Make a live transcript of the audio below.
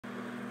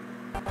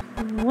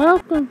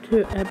Welcome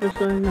to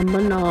episode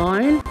number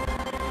 9.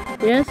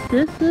 Yes,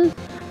 this is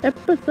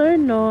episode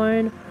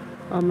 9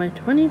 of my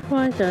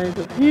 25 days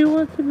of Who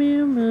Wants to Be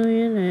a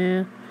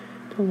Millionaire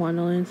to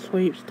Wonderland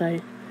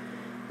sweepstakes.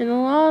 In the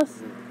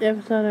last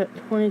episode at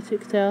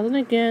 26,000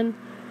 again,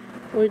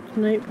 which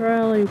Nate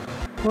Bradley is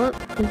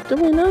the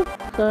winner.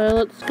 So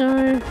let's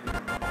go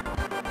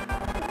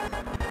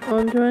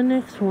on to our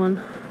next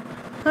one.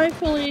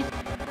 Hopefully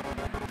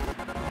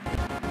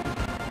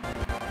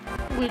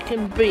we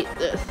can beat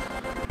this.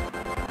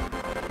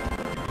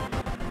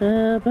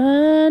 A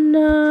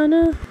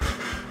banana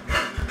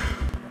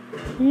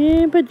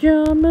in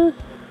pajamas.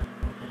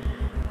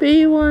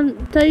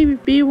 B1,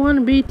 David B1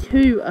 and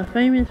B2 are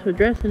famous for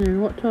dressing in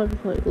what types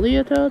like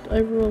leotards,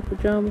 overalls,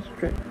 pajamas,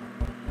 dress.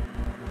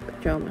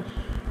 Pajamas.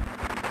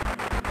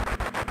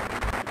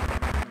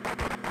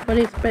 What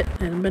do you expect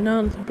then?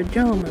 Bananas and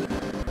pajamas.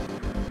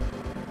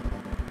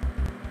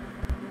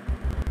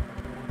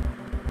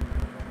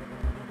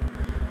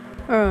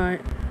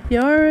 Alright, the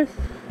iris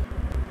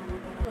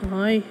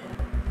eye,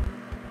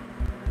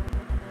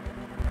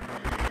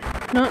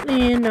 not the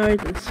ear, nose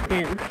and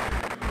skin.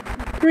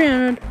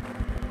 300.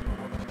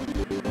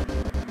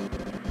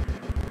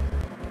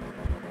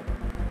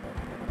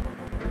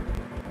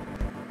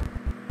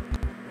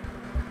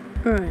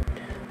 Alright,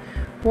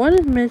 what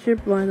is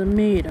measured by the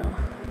meter?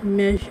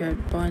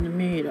 Measured by the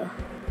meter.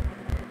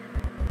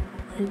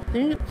 I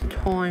think it's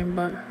time,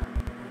 but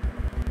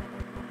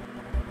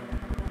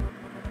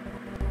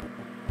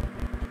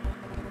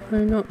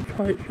I'm not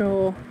quite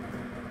sure.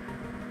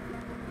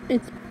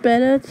 It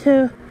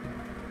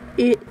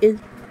is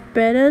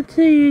better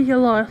to use your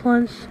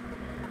lifelines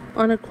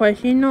on a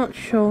question you're not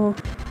sure.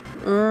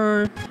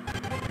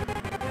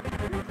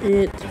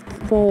 It's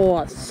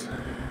force.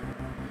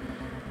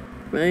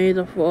 May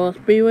the force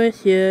be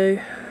with you.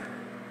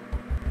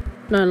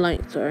 No,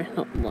 length, sorry,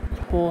 not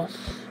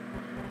force.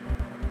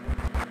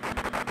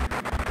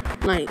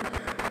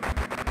 Length.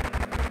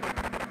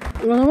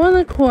 Well, I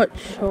wasn't quite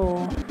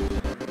sure.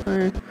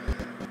 So,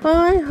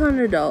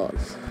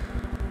 $500.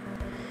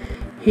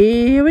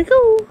 Here we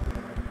go.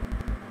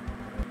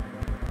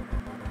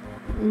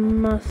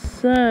 Must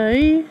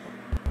say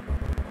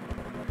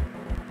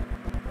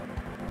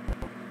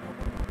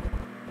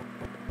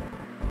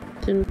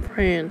it's in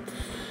France.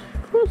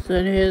 Of course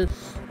it is.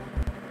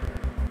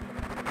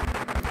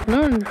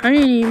 Not in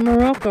Haiti,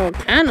 Morocco, or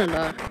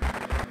Canada.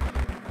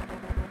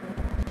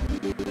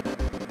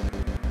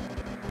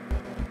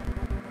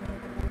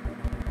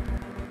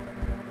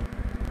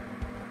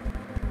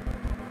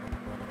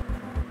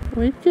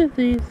 Which of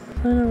these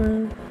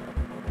cinnamon?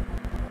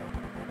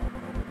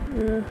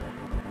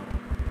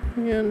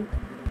 Again.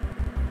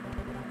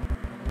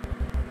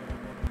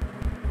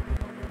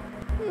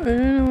 I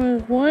don't know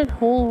if it's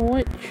Whitehall or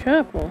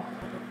Whitechapel.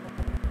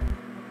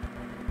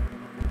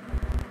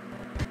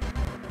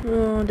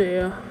 Oh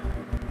dear.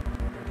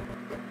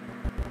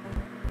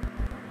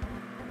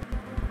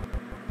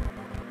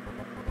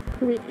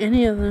 Could be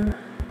any of them.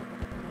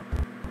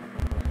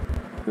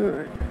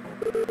 Alright.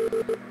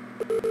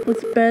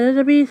 It's better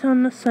to be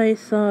on the safe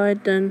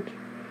side than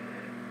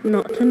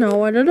not to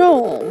know it at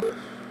all.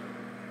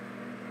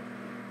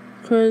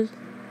 Because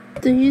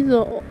these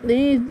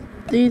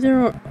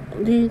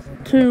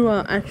two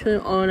are actually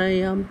on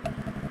a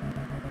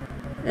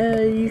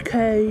UK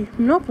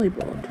Monopoly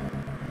board.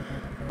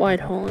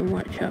 Whitehall and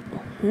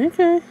Whitechapel.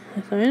 Okay,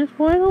 they're saying it's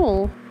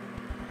Whitehall.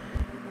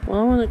 Well,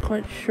 I wasn't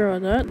quite sure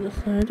of that.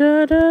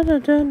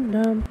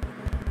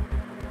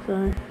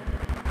 So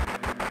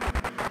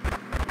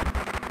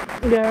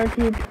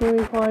guaranteed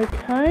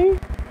 25k.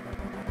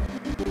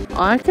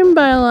 I can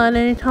bail out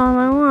anytime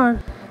I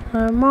want. So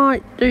I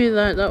might do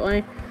that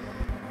way.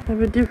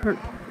 Have a different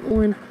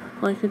win,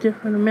 like a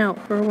different amount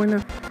for a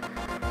winner.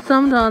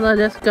 Sometimes I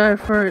just go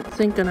for it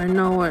thinking I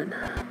know it.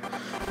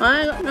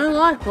 I ain't got no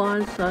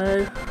lifeline,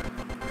 so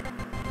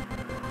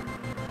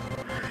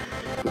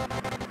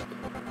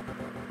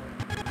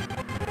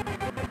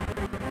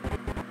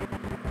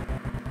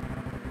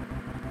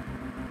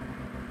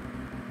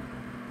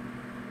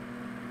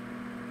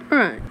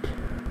alright.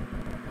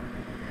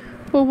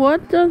 Well,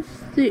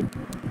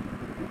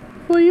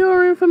 for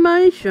your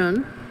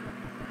information,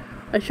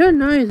 I should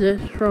know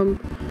this from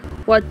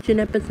watching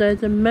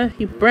episodes of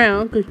Murphy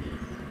Brown, because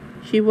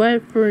she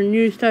went for a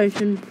news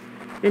station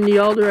in the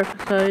older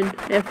episode,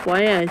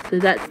 FYA, so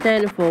that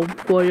stands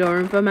for your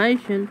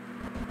information.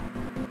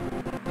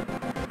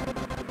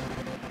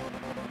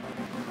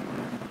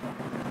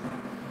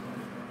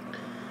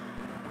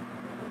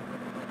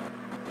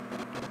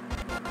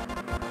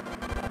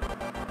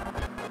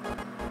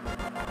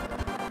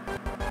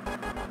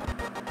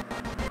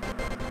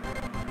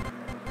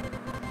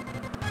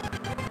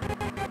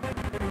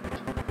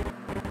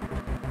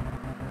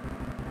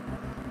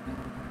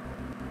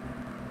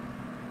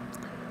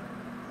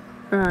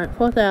 Alright,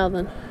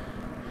 4,000.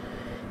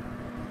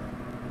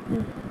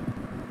 Yeah.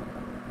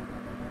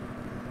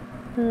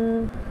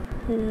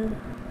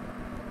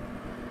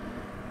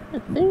 I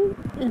think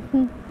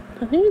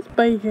it's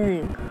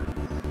Beijing.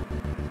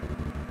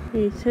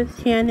 It says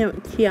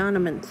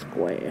Tiananmen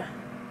Square.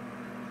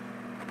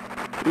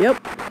 Yep,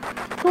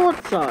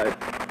 thought so.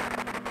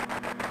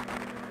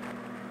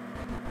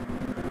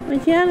 The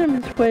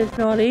Tiananmen Square's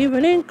not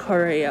even in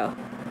Korea.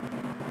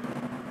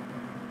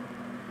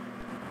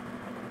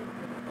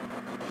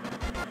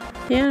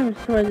 Tiananmen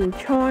Square's in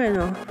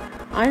China.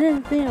 I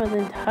didn't think it was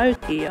in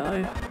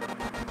Tokyo.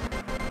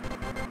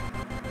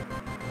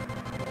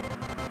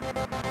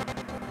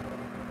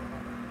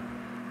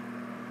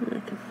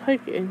 Because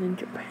Tokyo is in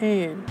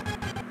Japan.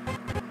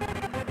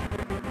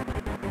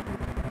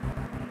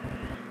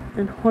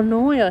 And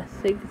Hanoi, I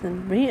think, is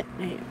in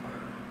Vietnam.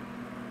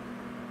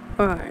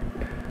 Alright.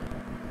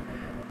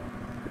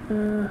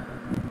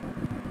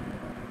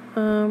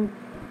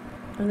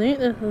 I think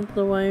this is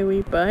the way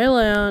we bail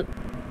out.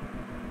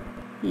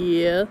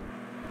 Yeah.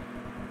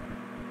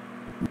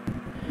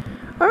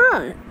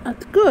 Alright,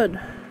 that's good.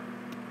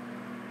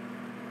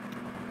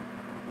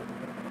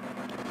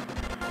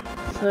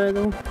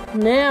 So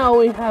now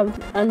we have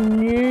a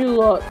new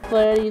lot,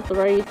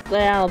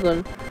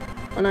 33,000.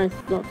 Oh no, it's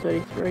not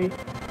 33.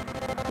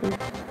 It's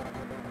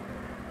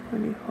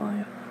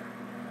 25.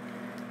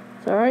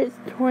 Sorry, it's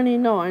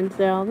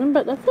 29,000,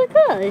 but that's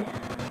okay.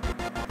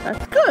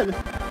 That's good.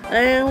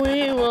 And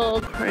we will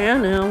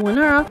crown our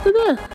winner after this.